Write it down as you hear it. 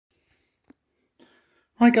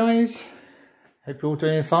Hi guys, hope you're all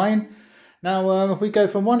doing fine. Now we go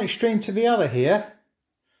from one extreme to the other here.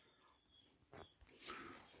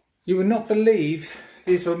 You would not believe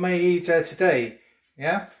these were made today,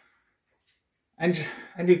 yeah? And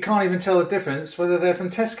you can't even tell the difference whether they're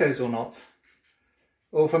from Tesco's or not.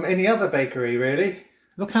 Or from any other bakery really.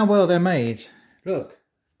 Look how well they're made, look.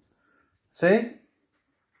 See?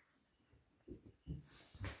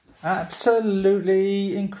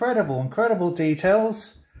 Absolutely incredible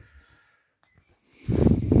details.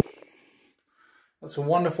 Got some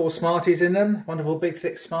wonderful Smarties in them, wonderful big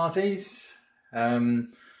thick Smarties.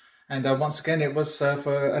 And once again it was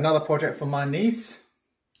for another project for my niece.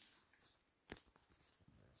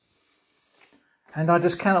 And I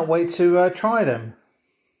just cannot wait to try them.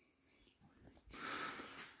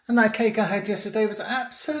 And that cake I had yesterday was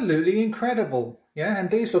absolutely incredible. Yeah, and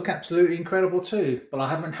these look absolutely incredible too, but I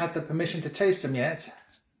haven't had the permission to taste them yet.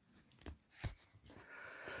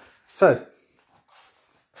 So,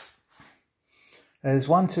 there's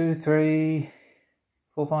 1, 2, 3,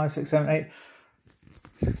 4, 5, 6, 7, 8.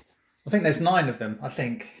 I think there's 9 of them, I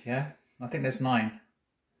think, yeah. I think there's 9.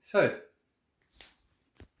 So,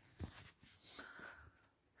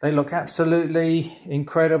 they look absolutely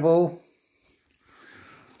incredible.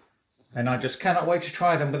 And I just cannot wait to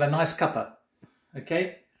try them with a nice cuppa.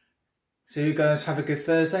 Okay? So you guys have a good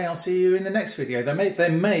Thursday. I'll see you in the next video. There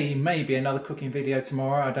may be another cooking video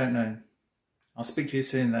tomorrow. I don't know. I'll speak to you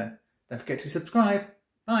soon though. Don't forget to subscribe.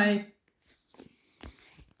 Bye.